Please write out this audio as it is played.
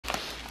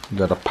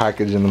Got a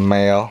package in the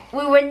mail.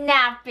 We were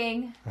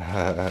napping.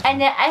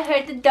 And then I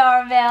heard the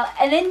doorbell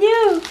and I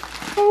knew.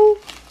 Oh.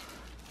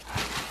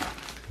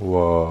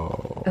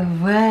 Whoa.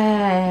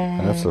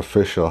 What? That's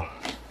official.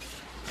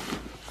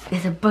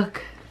 There's a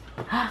book.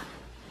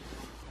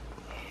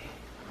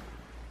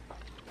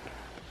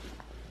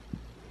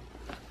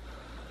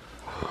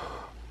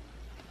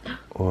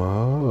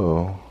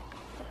 Whoa.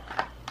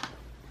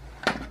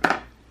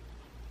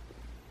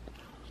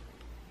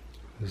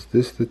 Is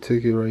this the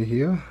ticket right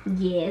here?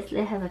 Yes,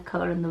 it has a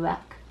code on the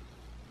back.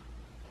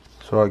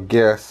 So I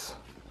guess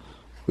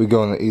we're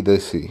going to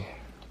EDC.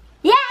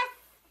 Yes!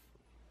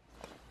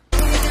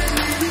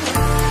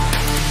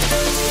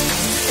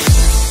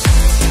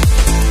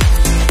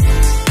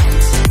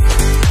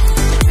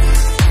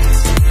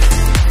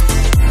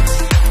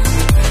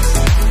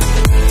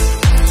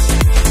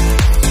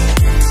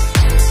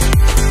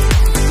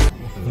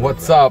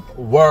 What's up,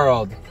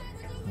 world?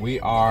 We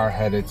are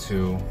headed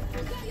to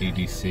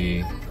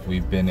EDC.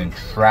 We've been in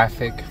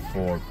traffic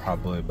for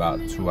probably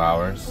about 2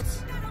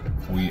 hours.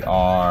 We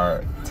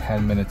are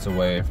 10 minutes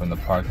away from the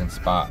parking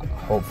spot,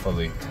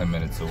 hopefully 10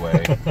 minutes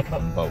away.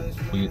 But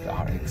we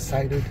are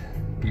excited,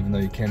 even though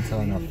you can't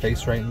tell in our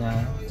face right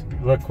now.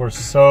 Look, we're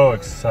so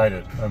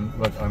excited.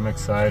 I'm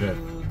excited.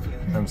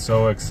 I'm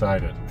so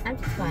excited. I'm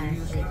just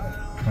fine.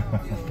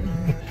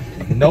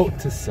 Note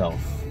to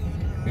self,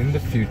 in the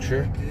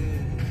future,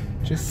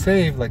 just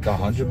save like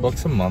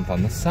 $100 a month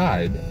on the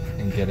side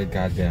and get a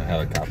goddamn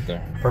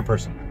helicopter. Per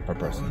person. Per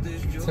person.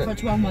 That's For it.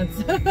 12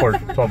 months. For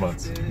 12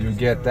 months. You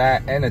get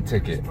that and a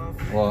ticket.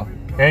 Well,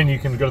 And you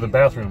can go to the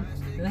bathroom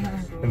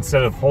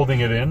instead of holding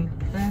it in.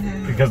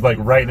 Because like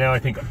right now, I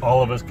think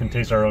all of us can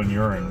taste our own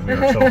urine. We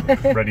are so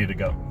ready to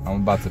go.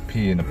 I'm about to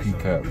pee in a pee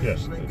cup.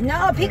 Yes.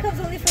 No, pickup's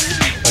only for me.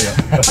 Oh, yeah.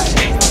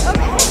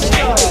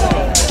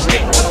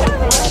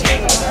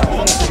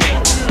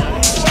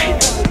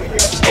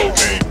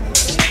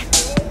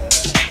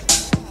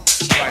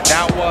 Right,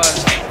 that was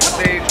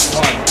stage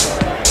one.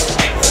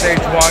 Stage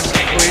one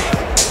complete.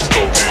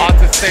 On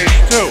to stage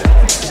two.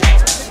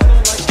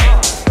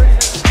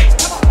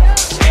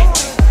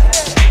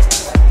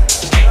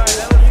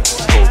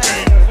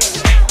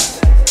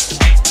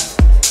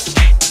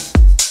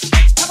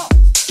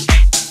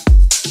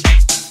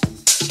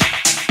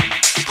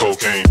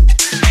 Cocaine.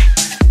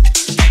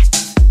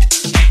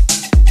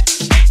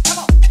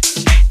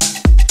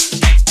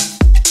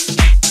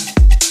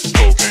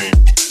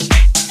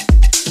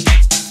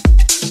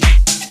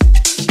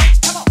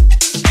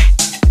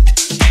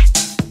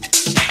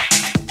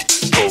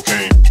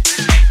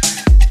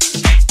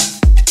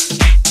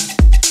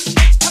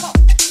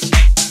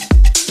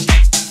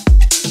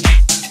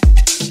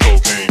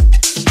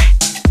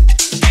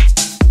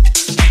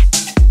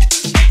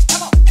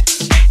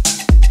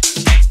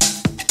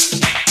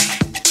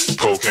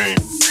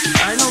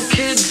 I know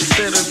kids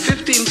that are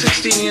 15,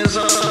 16 years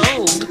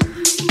old.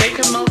 They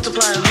can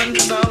multiply $100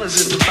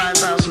 into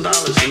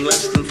 $5,000 in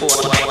less than 4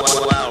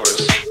 hours.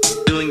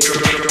 Doing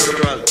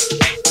drugs,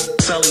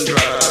 selling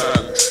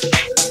drugs,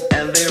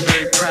 and they're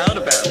very proud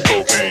about it.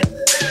 Cocaine.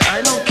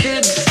 I know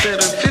kids that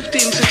are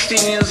 15,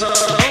 16 years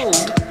old.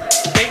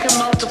 They can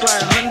multiply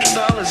 $100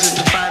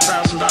 into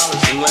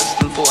 $5,000 in less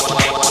than 4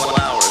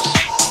 hours.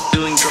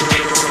 Doing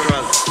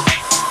drugs,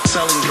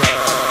 selling drugs.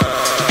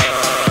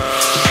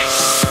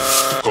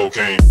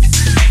 Cocaine.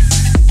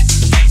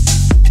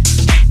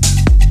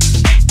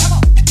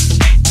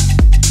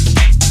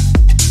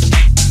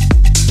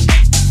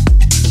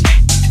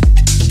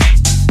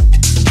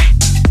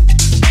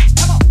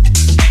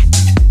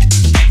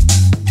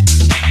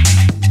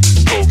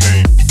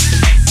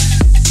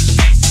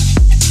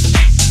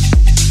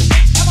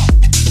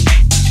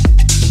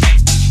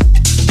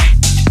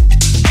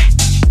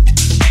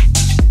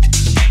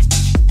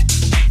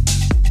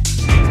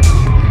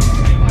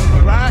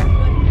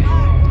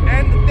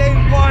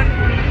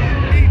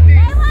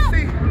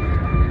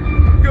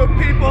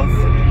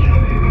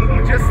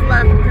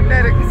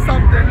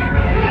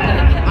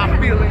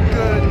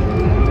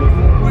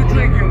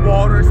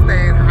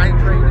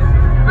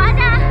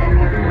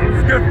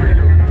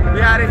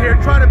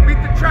 Trying to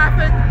beat the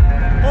traffic.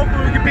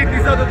 Hopefully we can beat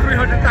these other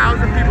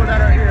 300,000 people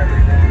that are here.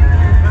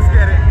 Let's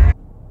get it.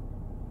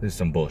 This is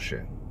some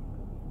bullshit.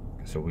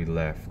 So we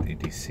left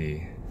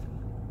EDC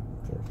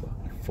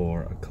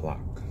 4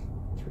 o'clock.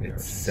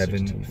 It's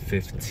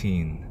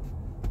 7:15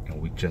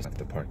 and we just left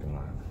the parking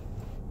lot.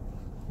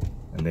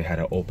 And they had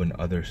to open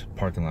other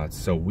parking lots.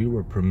 So we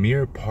were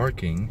premier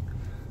parking,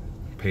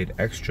 paid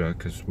extra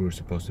because we were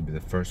supposed to be the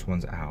first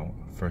ones out,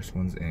 first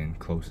ones in,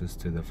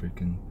 closest to the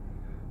freaking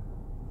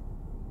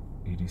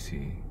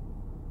EDC,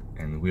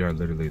 and we are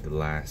literally the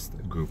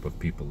last group of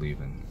people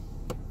leaving.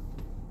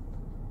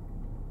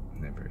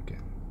 Never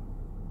again.